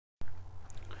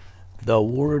The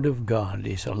Word of God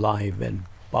is alive and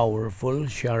powerful,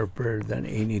 sharper than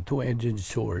any two-edged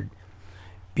sword,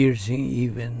 piercing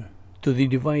even to the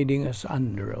dividing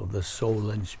asunder of the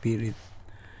soul and spirit,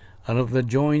 and of the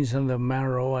joints and the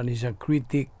marrow, and is a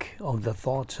critic of the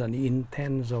thoughts and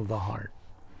intents of the heart.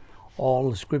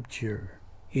 All Scripture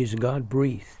is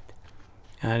God-breathed,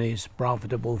 and is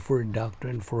profitable for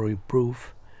doctrine, for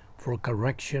reproof, for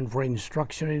correction, for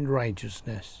instruction in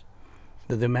righteousness,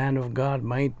 that the man of God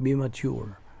might be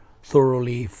mature,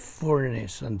 thoroughly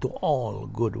furnished unto all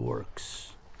good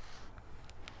works.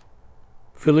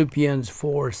 Philippians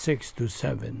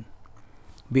 4:6-7.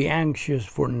 Be anxious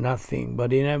for nothing,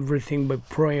 but in everything by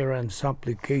prayer and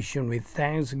supplication with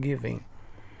thanksgiving,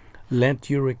 let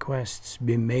your requests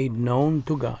be made known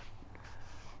to God.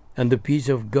 And the peace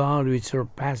of God, which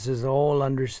surpasses all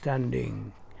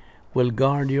understanding, will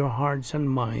guard your hearts and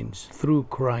minds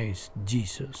through Christ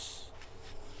Jesus.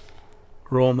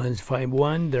 Romans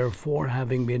 5:1, therefore,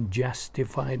 having been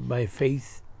justified by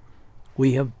faith,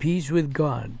 we have peace with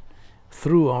God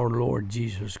through our Lord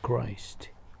Jesus Christ.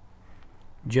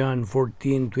 John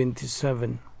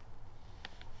 14:27,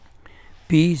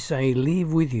 peace I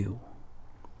leave with you,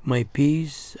 my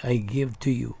peace I give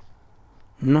to you.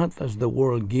 Not as the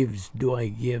world gives do I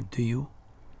give to you.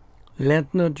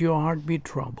 Let not your heart be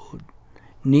troubled,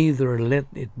 neither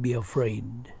let it be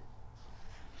afraid.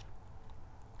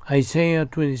 Isaiah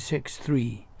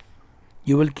 26:3,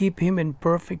 you will keep him in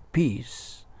perfect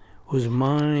peace, whose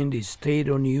mind is stayed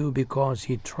on you because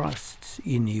he trusts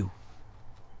in you.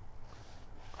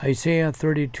 Isaiah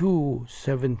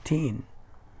 32:17,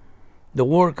 the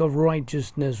work of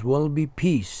righteousness will be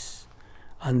peace,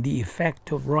 and the effect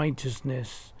of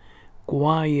righteousness,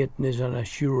 quietness and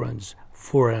assurance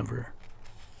forever.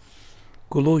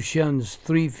 Colossians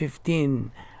 3:15,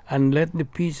 and let the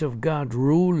peace of God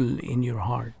rule in your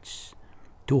hearts,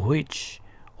 to which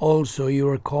also you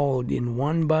are called in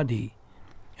one body,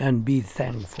 and be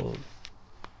thankful.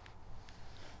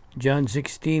 John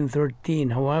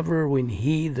 16:13, however, when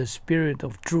he, the Spirit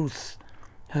of truth,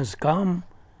 has come,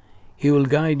 he will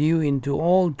guide you into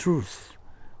all truth,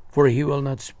 for he will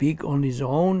not speak on his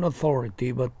own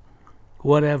authority, but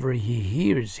whatever he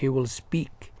hears he will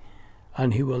speak,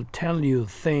 and he will tell you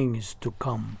things to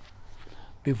come.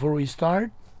 Before we start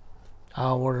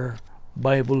our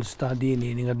Bible study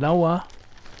nining adlaw,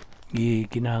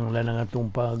 gikinahanglan ang atong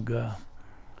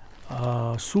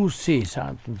susi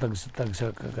sa atong tag sa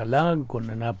kakalag kung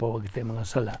nanapawag iti mga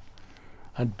sala.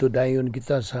 At dayon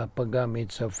kita sa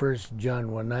paggamit sa 1 John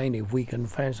 1:9, if we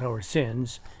confess our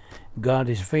sins, God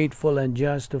is faithful and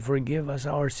just to forgive us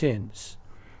our sins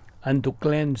and to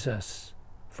cleanse us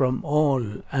from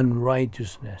all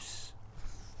unrighteousness.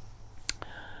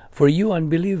 For you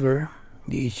unbeliever,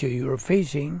 the issue you are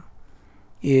facing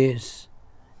is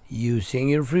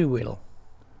using your free will.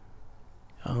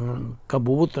 Ang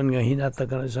kabubuton nga hinata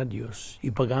ka na sa Dios,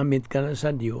 ipagamit ka na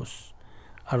sa Dios,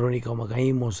 aron ikaw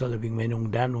makahimo sa labing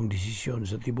manungdanong desisyon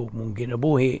sa tibok mong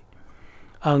kinabuhi,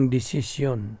 ang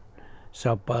desisyon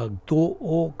sa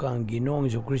pagtuo kang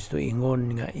Ginoong Jesucristo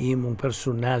ingon nga imong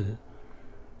personal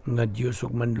nga Dios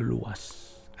ug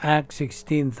manluluwas. Acts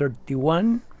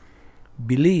 16:31,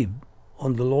 believe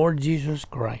on the Lord Jesus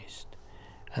Christ,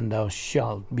 and thou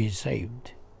shalt be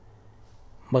saved.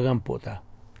 Magampo ta.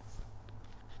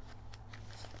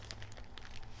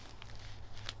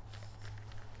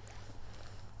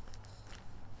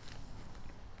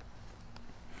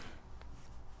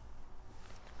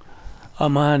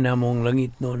 Ama namong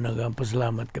langit no,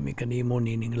 nagapasalamat kami kanimo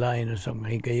nining lain sa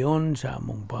mga higayon sa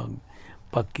among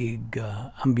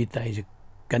ambitay sa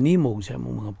kanimo sa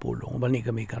among mga pulong. Bani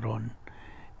kami karon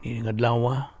nining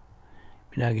adlaw,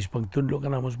 pinagis pagtudlo ka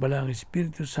namos balang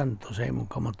Espiritu Santo sa imong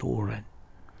kamatuoran.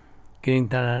 Kining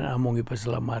tanan among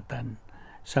ipasalamatan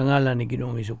sa ngalan ni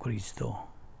Ginoong Jesucristo.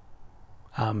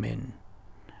 Amen.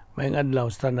 Mayang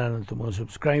adlaw sa tanan ng mga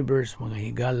subscribers, mga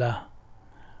higala,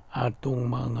 atong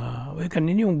mga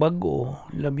kaninyong bago,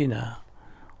 labi na,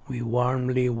 we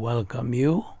warmly welcome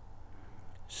you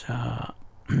sa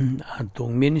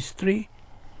atong ministry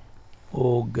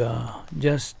og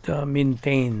just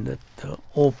maintain that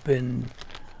open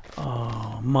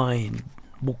mind,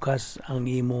 bukas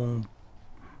ang imong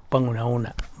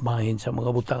pangunahuna bahin sa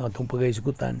mga butang atong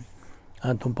pagaisgutan,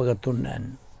 atong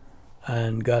pagatunan,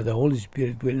 and God the Holy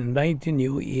Spirit will enlighten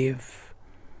you if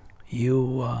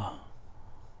you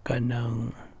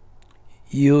kanang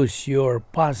use your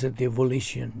positive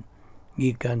volition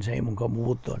gikan sa imong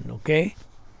kabubuton. Okay?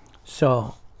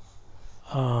 So,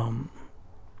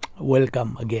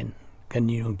 welcome again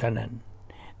kaninyong tanan.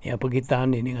 Niya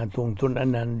pagitan ini atong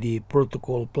tunanan the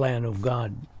protocol plan of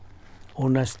God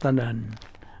unas tanan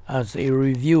as a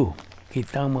review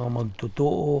kitang mga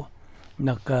magtotoo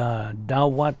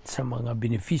nakadawat sa mga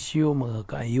benepisyo, mga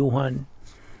kaayuhan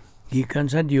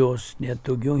gikan sa Dios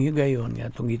niadtong yung higayon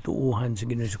nga atong gituuhan sa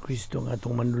Ginoong Kristo nga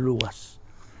atong manluluwas.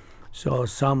 So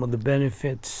some of the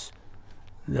benefits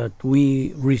that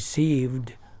we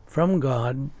received from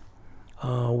God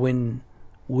when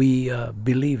we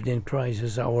believed in Christ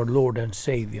as our Lord and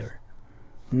Savior.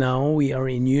 Now we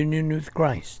are in union with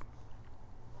Christ.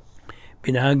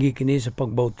 Pinagi kini sa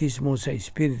pagbautismo sa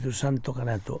Espiritu Santo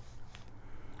kanato.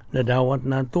 Nadawat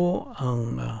nato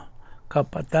ang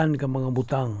kapatan ka mga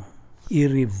butang,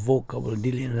 irrevocable,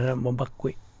 dili na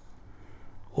mabakwi.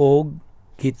 O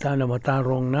kita na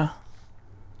matarong na,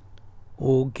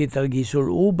 o kita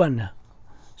gisuluban na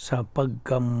sa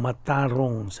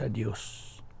pagkamatarong sa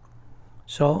Dios.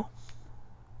 So,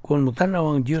 kung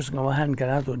mutanaw ang Dios nga mahan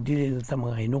kanato, dili na ta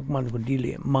mga hinukman, kung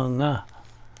dili mga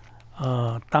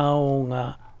tao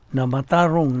nga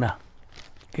namatarong na.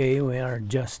 Okay, we are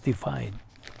justified.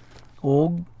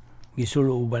 O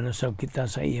gisuluban na sa kita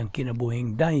sa iyang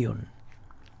kinabuhing dayon.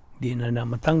 Di na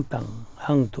namatangtang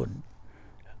hangtod.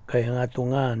 Kaya nga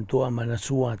tungan, tuwa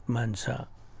manasuat man sa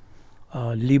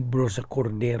libro sa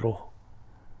Kordero,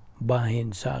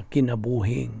 bahin sa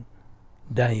kinabuhing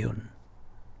dayon.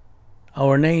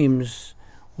 Our names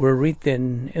were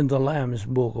written in the Lamb's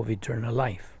Book of Eternal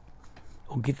Life.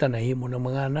 O kita nahimo ng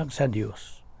mga anak sa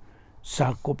Dios.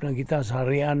 Sakop na kita sa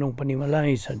harianong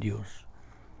panimalay sa Dios.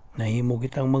 Nahimo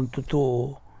kitang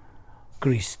magtotoo,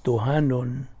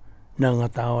 Kristohanon,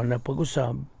 nangatawan na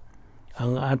pag-usab,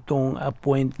 ang atong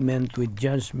appointment with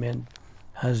judgment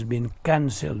has been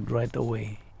canceled right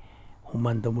away.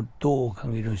 Humanta mo tuo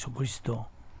kang Ginoong Kristo.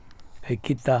 Kay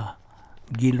kita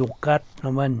gilukat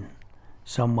naman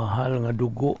sa mahal nga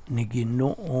dugo ni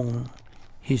Ginoong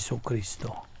Hesus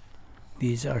Kristo.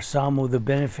 These are some of the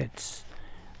benefits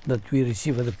that we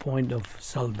receive at the point of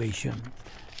salvation.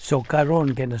 So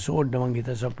karon kay nasuod naman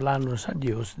kita sa plano sa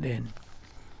Dios, then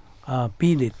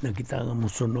pilit na kita nga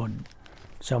musunod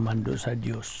sa mando sa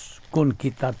Dios kung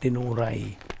kita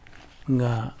tinuray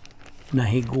nga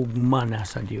nahigugma na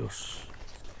sa Dios.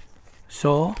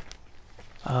 So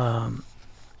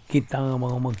kita nga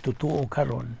mga magtutuo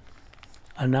karon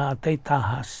ana atay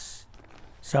tahas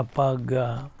sa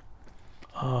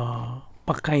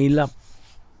pakailap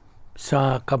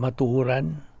sa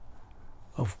kamatuoran.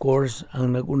 Of course,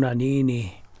 ang nag-una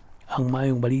niini ang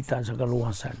mayong balita sa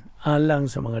kaluwasan alang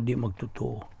sa mga di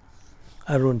magtutuo.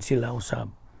 Aron sila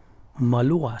usab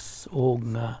maluwas o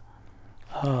nga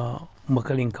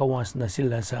makalingkawas na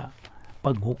sila sa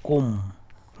paghukom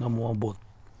nga moabot.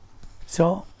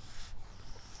 So,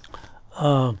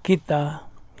 kita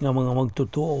nga mga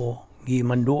magtutuo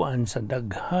gimanduan sa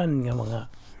daghan nga mga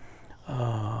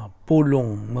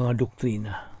pulong mga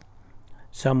doktrina.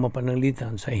 Sa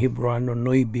mapananglitan sa Hebrano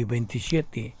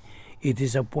 9:27, it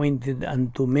is appointed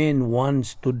unto men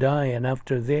once to die, and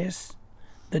after this,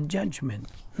 the judgment.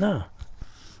 Na,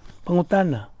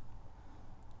 pangutana,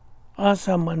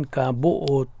 asa man ka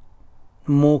buot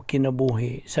mo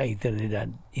kinabuhi sa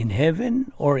eternidad? In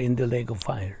heaven or in the lake of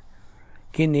fire?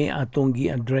 Kini atong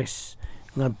gi-address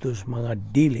ngadto sa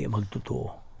mga dili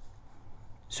magtutuo.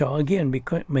 So again,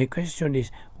 my question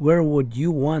is, where would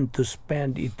you want to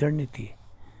spend eternity?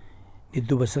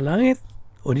 Dito ba sa langit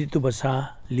o dito ba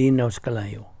sa linaw sa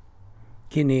kalayo?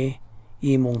 Kini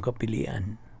imong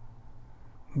kapilian.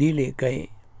 Dili kay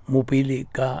mupili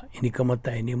ka ini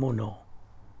kamatay nimo, no.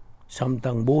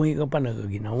 Samtang buhi ka pa,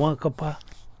 nagaginawa ka pa,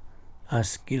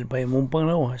 askil pa imong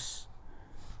panglawas,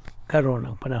 karon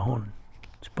ang panahon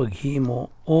sa paghimo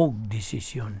og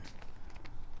desisyon.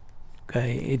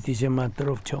 Kay it is a matter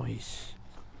of choice.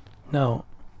 Now,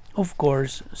 of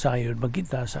course, sayod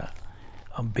magkita sa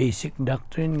a basic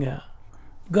doctrine nga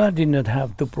God did not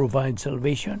have to provide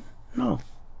salvation. No.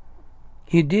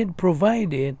 He did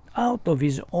provide it out of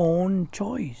His own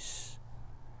choice.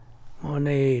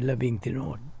 Ngunay labing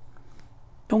tinuod.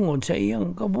 Tungod sa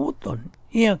iyang kabuton,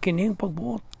 iya kining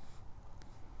pagbuot.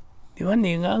 Di ba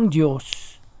nga ang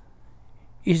Diyos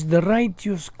is the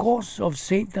righteous cause of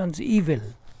Satan's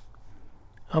evil.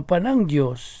 Apan ang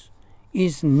Diyos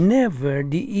is never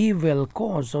the evil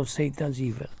cause of Satan's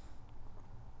evil.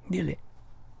 Dili.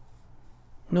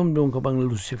 Numdum ka bang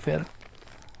Lucifer?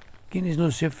 Kinis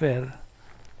Lucifer,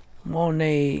 mo na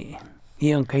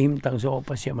iyang kahimtang sa o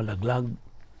pa siya malaglag,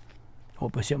 o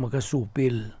pa siya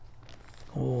makasupil,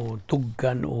 o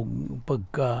tugkan, o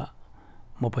pagka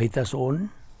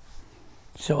mapahitason.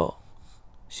 So,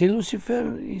 si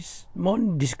Lucifer is, mo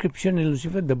description ni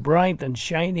Lucifer, the bright and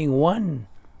shining one.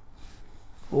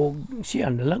 O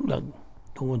siya nalaglag.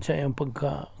 tungod sa iyang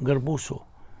pagkagarbuso.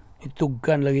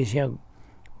 Itugkan lagi siya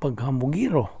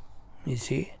paghambugiro. You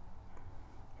see?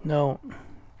 Now,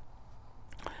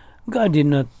 God did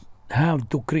not have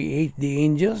to create the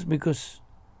angels because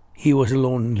He was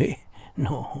lonely.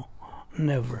 No,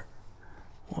 never.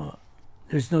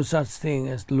 There's no such thing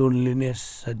as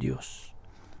loneliness sa Diyos.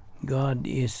 God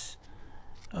is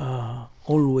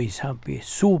always happy,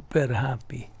 super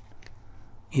happy,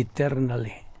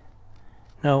 eternally.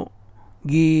 Now,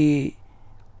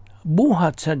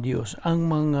 buhat sa Diyos ang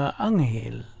mga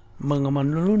anghel, mga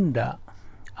manlulunda,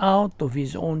 out of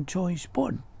His own choice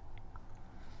pod.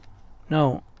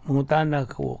 Now, mungutana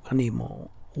ko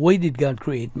kanimo, why did God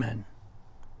create man?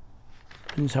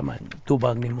 Unsa man,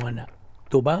 tubag ni mo na.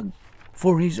 Tubag?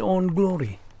 For His own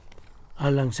glory.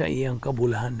 Alang sa iyang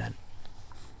kabulahanan.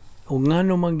 Kung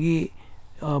ngano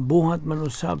buhat man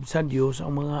usab sa Diyos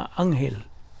ang mga anghel,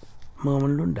 mga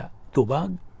manlunda,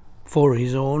 tubag? For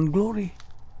His own glory.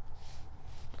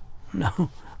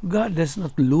 Now, God does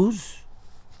not lose.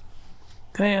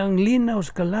 Kaya ang linaw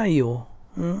sa kalayo,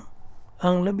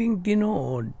 ang labing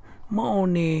tinuod, mao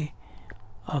ni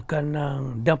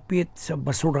kanang dapit sa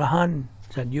basurahan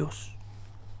sa Diyos.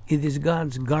 It is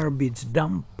God's garbage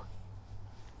dump.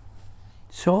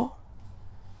 So,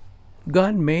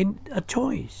 God made a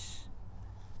choice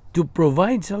to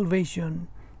provide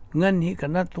salvation nganhi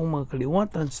kanatong mga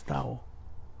kaliwatan sa tao.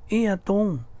 Iya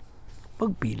tong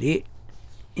pagpili,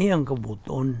 iyang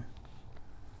kabuton.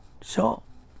 So,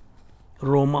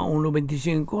 Roma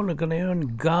 1:25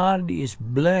 nagkanayon, God is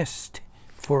blessed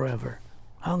forever.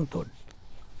 Hangtod.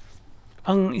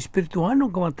 Ang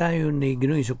espirituhanong kamatayon ni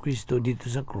Ginoong Jesucristo dito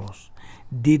sa cross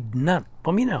did not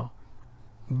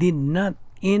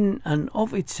in and of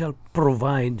itself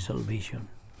provide salvation.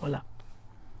 Wala.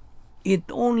 It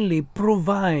only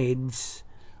provides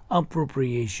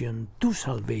appropriation to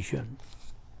salvation.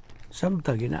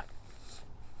 Samtang gina.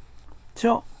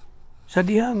 So, sa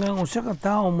diha nga usa ka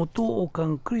tawo motuo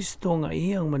kang Kristo nga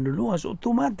iyang manluluwas,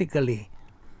 automatically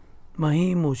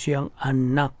mahimo siyang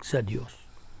anak sa Dios.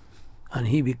 And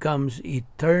he becomes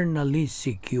eternally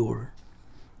secure.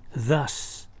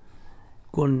 Thus,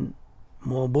 kung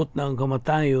moabot na ang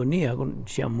kamatayon niya, kung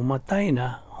siya mamatay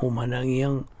na, human ang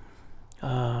iyang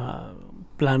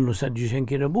plano sa Diyos ang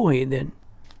kinabuhi, then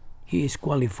he is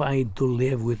qualified to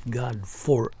live with God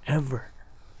forever.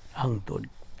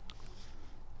 Hangtod.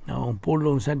 Now, ang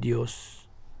pulong sa Diyos,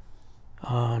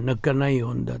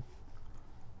 nagkanayon that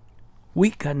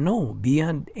we can know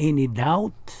beyond any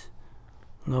doubt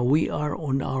nga we are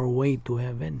on our way to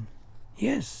heaven.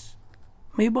 Yes,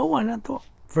 may bawa na to.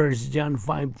 1 John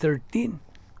 5:13.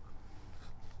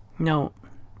 Now,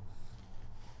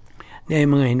 na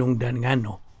mga hinungdan nga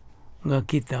no, nga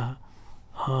kita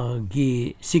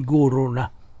siguro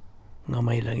na nga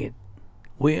may langit.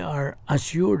 We are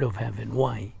assured of heaven.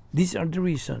 Why? These are the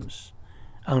reasons.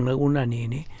 Ang naguna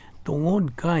nini,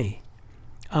 tungod kay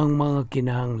ang mga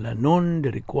kinahanglanon, the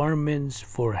requirements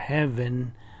for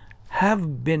heaven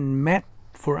have been met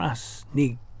for us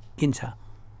ni kinsa?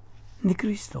 Ni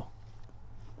Kristo.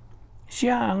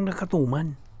 Siya ang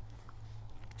nakatuman.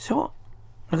 So,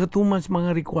 nakatuman sa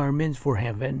mga requirements for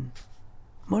heaven.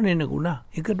 Mao na naguna.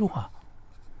 Ikaduha,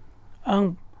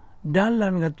 ang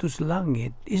dalan ngadto sa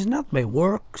langit is not by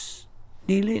works.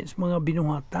 Dili sa mga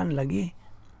binuhatan lagi.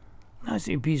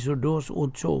 Nasa Episo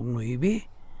 2:8-9,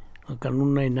 ang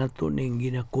kanunay nato ning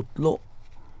ginakutlo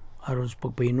aron sa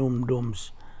pagpahinomdom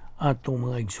atong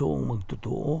mga igsoong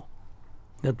magtotoo,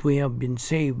 that we have been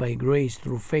saved by grace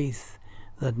through faith,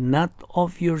 that not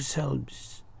of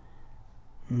yourselves,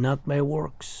 not by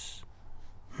works,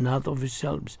 not of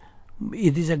yourselves.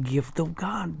 It is a gift of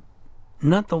God,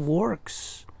 not of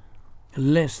works,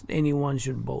 lest anyone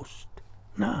should boast.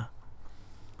 Na.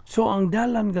 So, ang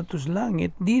dalan katus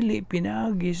langit, dili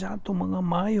pinaagi sa atong mga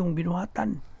mayong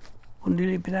binuhatan, kundi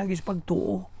dili pinaagi sa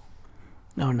pagtuo.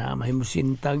 Now, na may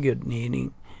musintag yun,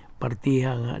 nining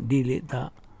partiha nga, dili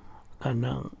ta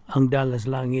kanang ang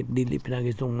dalas langit, dili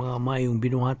pinagi itong mga mayong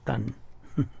binuhatan.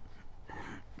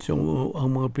 So,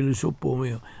 ang mga pilosopo mo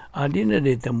yun, di na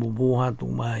dito mabuhat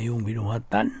itong mayong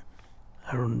binuhatan.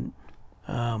 Aron,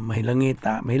 may langit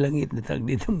na tag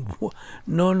dito mabuhat.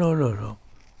 No.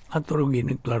 Ato rin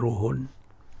ginagklaruhon.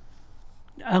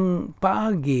 Ang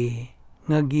paagi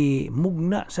nga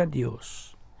gimugna sa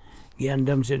Dios,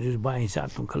 giandam sa Dios bahin sa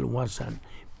atong kaluwasan,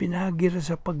 pinagira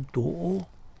sa pagtuo.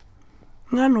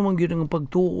 Nga naman yun ang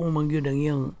pagtuo, man yun ang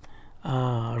iyang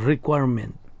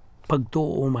requirement.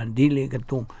 Pagtuo man, dili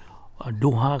katong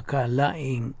duha ka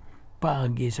laing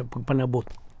paagi sa pagpanabot.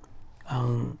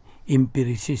 Ang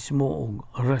empirisismo o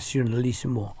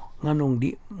rasyonalismo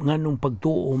nganong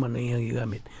pagtuo man ang iyang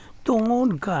gigamit.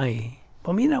 Tungod kay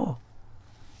paminaw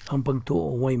ang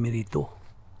pagtuo way merito.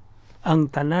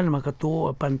 Ang tanan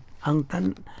makatuo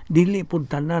dili pud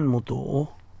tanan mo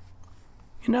tuo.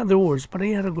 In other words,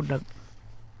 pareha ra gud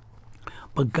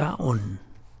pagkaon.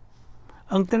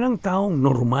 Ang tanang taong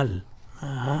normal,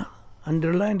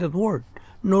 underline that word,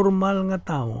 normal nga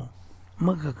tao,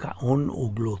 magkakaon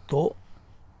og luto,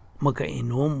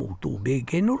 magkainom og tubig,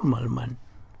 kay normal man.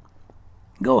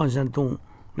 Gawas itong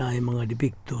na mga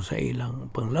depekto sa ilang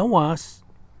panglawas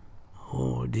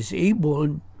o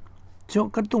disabled. So,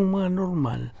 katong mga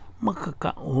normal,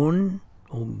 makakaon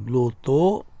o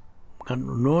luto,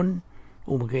 kanunon,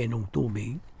 o magkainom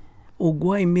tubig, o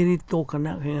guay merito ka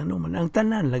na kaya man. Ang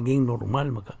tanan, laging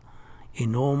normal,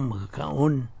 makainom,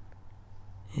 makakaon.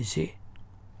 You see?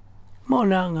 Mao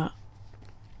na nga,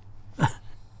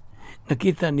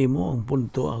 nakita nimo ang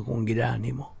punto akong gidaan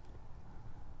nimo.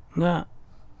 Nga,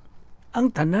 ang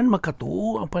tanan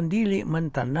makatuo, ang pandili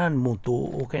man tanan mo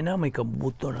tuo, kaya na may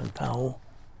kabuto ng tao.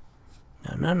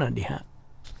 Na diha.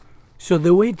 So the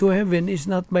way to heaven is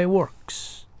not by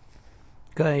works.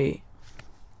 Kay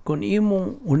kung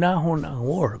imong unahon ang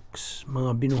works,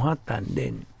 mga binuhatan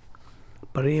din,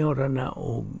 pareho ra na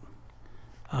og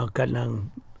kanang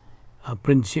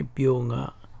prinsipyo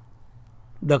nga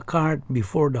the cart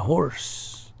before the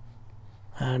horse.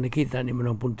 Nakita ni mo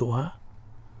ng punto ha?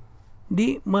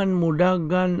 Di man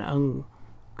mudagan ang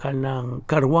kanang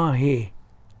karwahe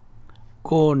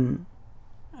kon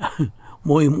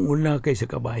mo una kay sa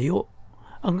kabayo.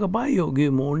 Ang kabayo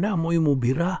gyud mo una, mo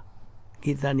bira.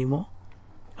 Kita nimo?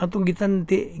 Atong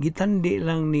gitandi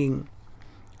lang ning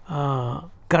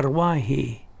karwahe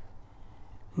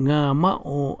nga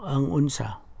mao ang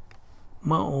unsa,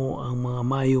 mao ang mga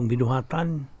mayong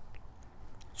binuhatan.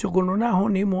 So kung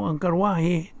unahon nimo ang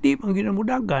karwahe, di man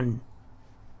ginamudagan.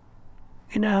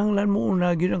 Kinahanglan mo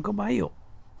una gyud ang kabayo.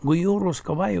 Guyuros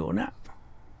kabayo na.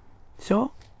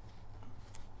 So,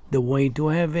 the way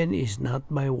to heaven is not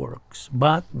by works,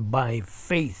 but by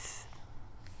faith.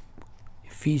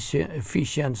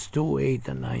 Ephesians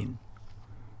 2:8 and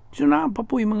 9. So, naapa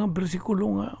po yung mga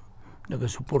bersikulo nga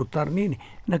nagasuportar nini.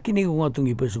 Nakinig ko nga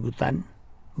itong ipasugutan,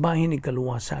 bahin ni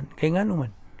kaluwasan. Kaya nga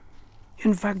naman.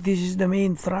 In fact, this is the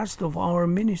main thrust of our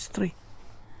ministry.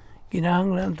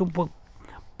 Kinahanglan itong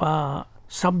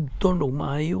sabton o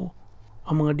maayo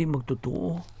ang mga di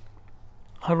magtutuo.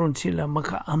 Haron sila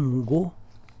makaamgo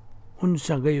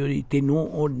unsa gayo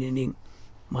tinuod nining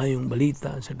mayong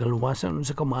balita sa kaluwasan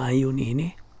unsa ka maayo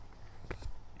niini.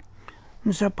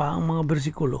 Unsa pa ang mga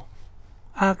bersikulo?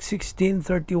 Acts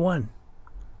 16:31.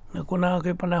 Naku na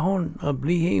kay panahon,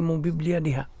 ablihi imong Biblia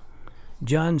diha.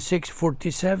 John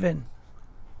 6:47.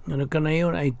 Na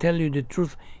nagkanayon, I tell you the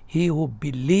truth, he who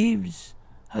believes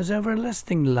has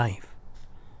everlasting life.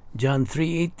 John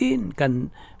 3:18,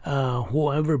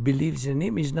 whoever believes in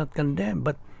him is not condemned,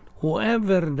 but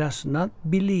whoever does not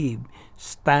believe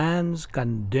stands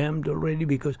condemned already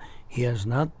because he has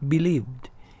not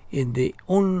believed in the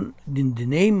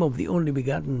name of the only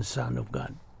begotten Son of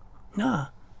God.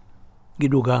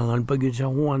 Gidugangan pa yun sa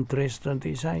Juan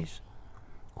 3:36.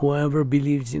 Whoever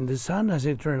believes in the Son has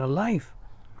eternal life,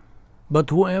 but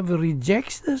whoever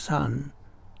rejects the Son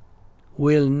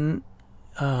will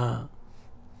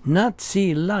not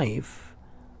see life,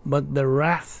 but the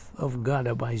wrath of God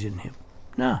abides in him.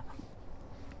 Now,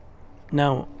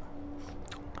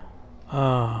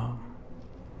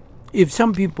 if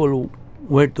some people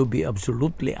were to be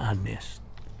absolutely honest,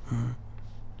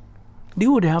 they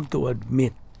would have to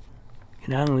admit,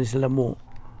 kinahanglan sila mo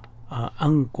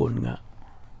angkon nga,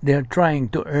 they are trying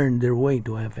to earn their way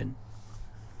to heaven.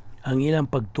 Ang ilang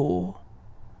pagtuo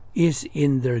is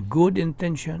in their good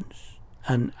intentions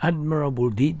and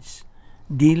admirable deeds,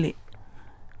 dili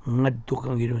ngadto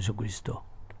kang Ginoong sa Kristo.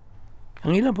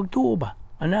 Ang ilang pagtuo ba?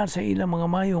 Ana sa ilang mga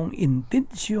mayong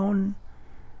intensyon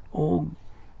o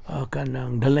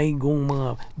kanang dalaygong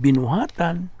mga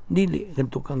binuhatan, dili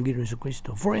ngadto kang Ginoong sa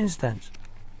Kristo. For instance,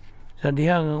 sa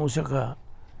diha nga usa ka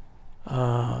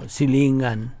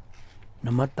silingan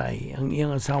namatay, ang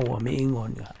iyang asawa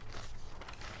miingon nga,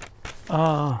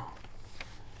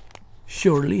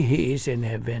 surely he is in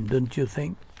heaven, don't you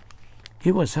think?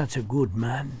 He was such a good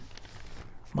man.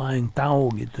 Maayong tao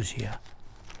gito siya.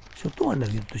 So, tuwan na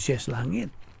gito siya sa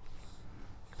langit.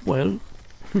 Well,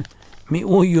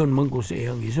 miuyon man ko sa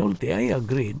iyang isulti. I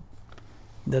agreed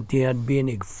that he had been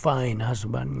a fine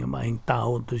husband, nga maayong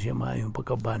tao to siya, maayong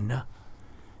pagkabana,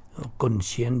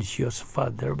 conscientious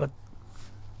father. But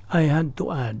I had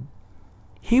to add,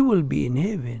 he will be in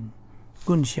heaven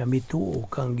kung siya mituo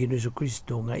kang Ginoong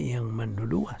Kristo nga iyang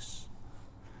manluluwas.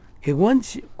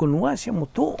 Kung wa siya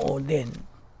mutuo, then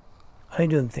I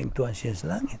don't think tuwa siya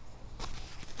sa langit.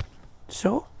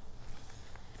 So,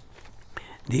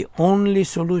 the only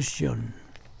solution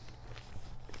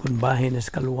kung bahin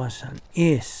sa kaluwasan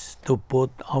is to put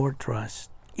our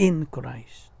trust in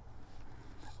Christ.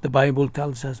 The Bible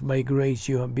tells us, by grace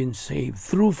you have been saved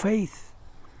through faith,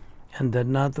 and that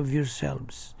not of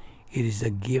yourselves. It is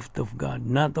a gift of God,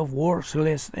 not of works,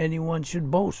 lest anyone should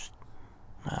boast.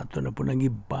 Ito na po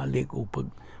nagibalik o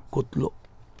pagkutlo.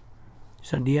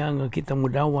 Sa diya nga kita mo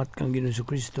dawat kang Ginoong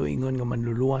Kristo ingon nga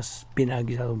manluluwas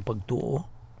pinagi sa atong pagtuo.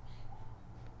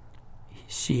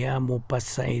 Siya mo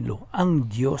pasaylo, ang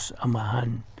Diyos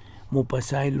Amahan mo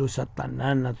pasaylo sa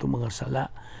tanan nato mga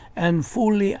sala and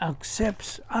fully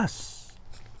accepts us.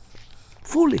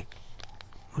 Fully.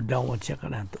 Mudawat siya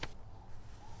kanato.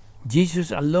 Jesus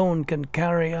alone can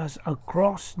carry us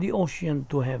across the ocean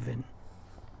to heaven.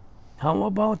 How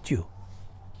about you?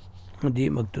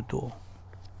 Hindi magtotoo.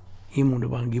 Imo na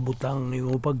bang gibutang ni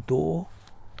mo pagtuo?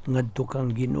 Ngadto kang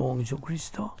Ginoong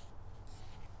Kristo?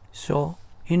 So,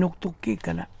 hinuktuki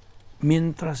ka na.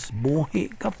 Mientras buhi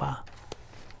ka pa.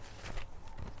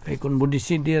 Kaya kung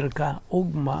budisidir ka,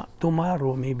 ugma,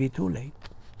 tomorrow may be too late.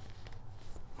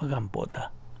 Magampo ta.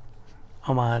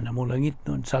 Amahan na mo langit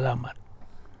nun. Salamat.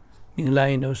 Ning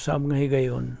lain na usab nga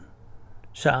higayon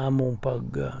sa among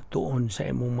pagtuon sa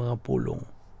imong mga pulong.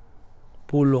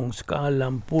 Pulong sa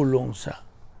kaalam, pulong sa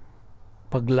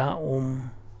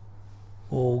paglaom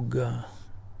o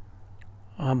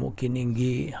amo kining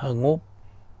gihangop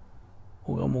o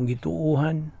among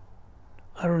gituuhan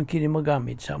aron kini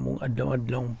magamit sa among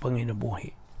adlaw-adlaw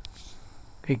panginabuhi.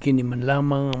 Kay kini man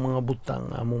lamang ang mga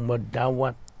butang among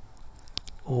madawat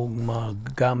o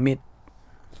magamit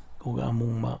o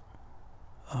among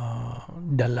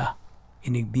dala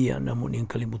inigbiya na mo ning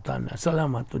kalibutan.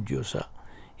 Salamat o Diyos sa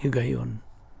higayon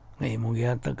nga imong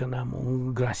gihatag ka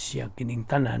namong grasya kining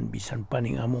tanan bisan pa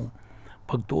ning among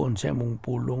pagtuon sa among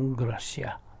pulong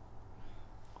grasya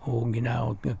o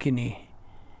ginaot nga kini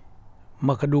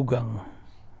makadugang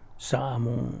sa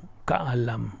among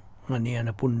kaalam nga niya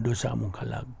napundo sa among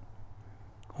kalag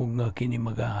o nga kini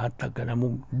magahatag ka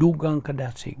namong dugang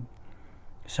kadasig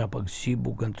sa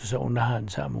pagsibog kanto sa unahan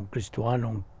sa among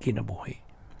Kristiyanong kinabuhi.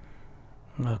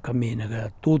 Nga kami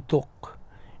nagatutok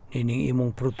nining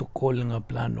imong protokol nga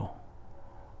plano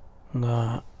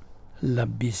nga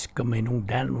labis kamay nung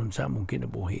danon sa among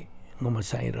kinabuhi nga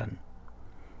masayran.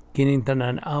 Kining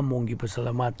tanan among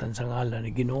gipasalamatan sa ngalan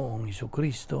ni Ginoong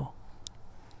Kristo.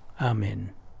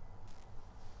 Amen.